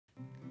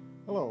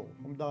Hello,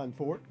 I'm Don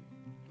Fort,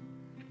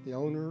 the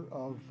owner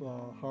of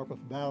Harpeth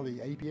Valley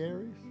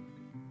Apiaries,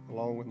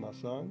 along with my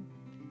son.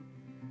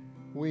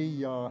 We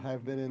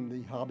have been in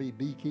the hobby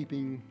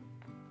beekeeping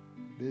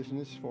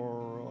business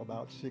for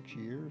about 6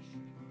 years.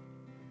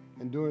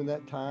 And during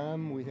that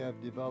time, we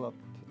have developed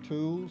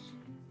tools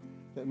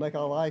that make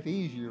our life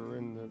easier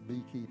in the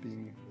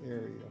beekeeping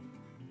area.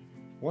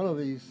 One of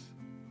these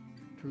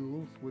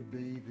tools would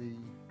be the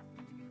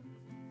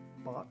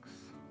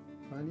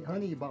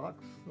honey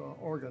box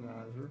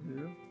organizer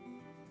here.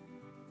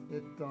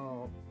 It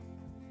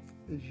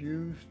is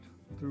used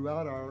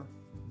throughout our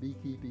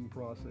beekeeping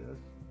process.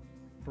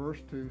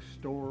 First, to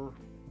store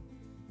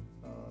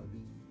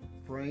the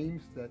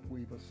frames that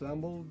we've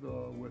assembled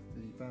with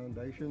the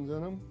foundations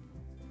in them.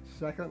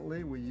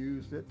 Secondly, we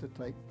use it to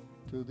take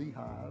to the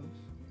hives,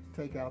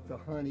 take out the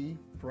honey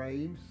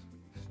frames,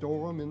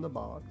 store them in the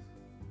box,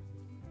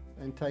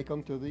 and take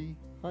them to the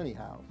honey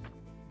house.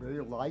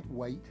 Very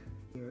lightweight.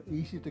 They're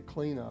easy to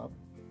clean up.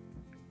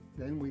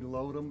 Then we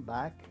load them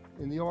back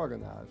in the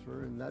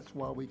organizer, and that's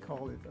why we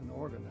call it an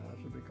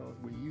organizer, because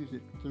we use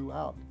it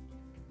throughout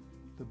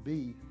the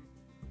bee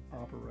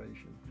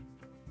operation.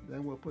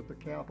 Then we'll put the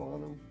cap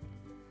on them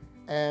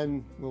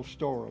and we'll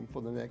store them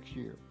for the next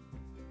year.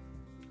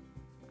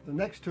 The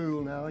next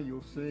tool now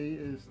you'll see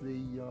is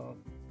the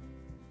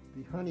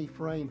honey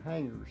frame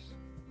hangers.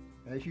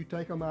 As you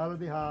take them out of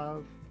the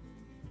hive,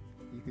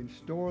 you can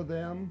store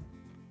them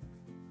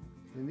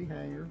in the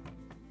hanger.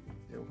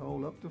 It'll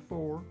hold up to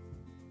 4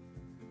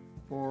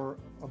 for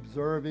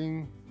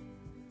observing.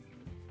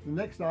 The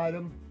next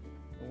item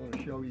I want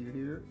to show you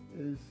here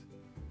is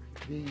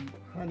the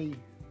honey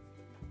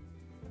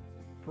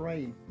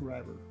frame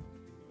grabber.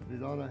 Put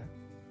it on a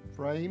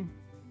frame.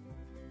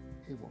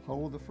 It will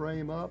hold the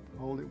frame up,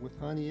 hold it with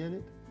honey in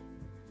it.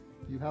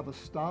 You have a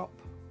stop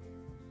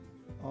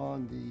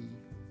on the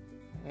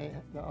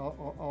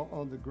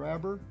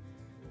grabber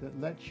that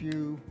lets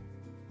you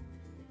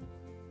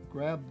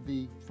grab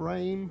the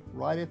frame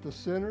right at the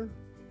center.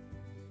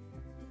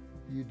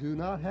 You do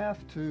not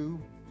have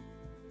to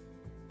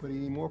put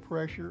any more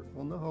pressure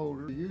on the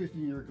holder. You're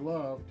using your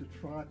glove to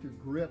try to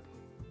grip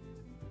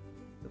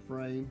the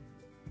frame.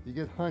 You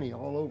get honey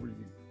all over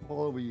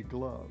your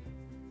glove.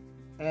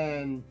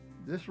 And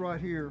this right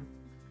here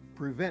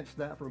prevents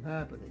that from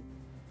happening.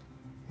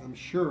 I'm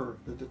sure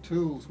that the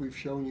tools we've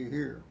shown you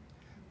here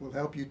will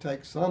help you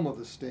take some of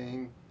the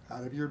sting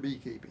out of your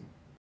beekeeping.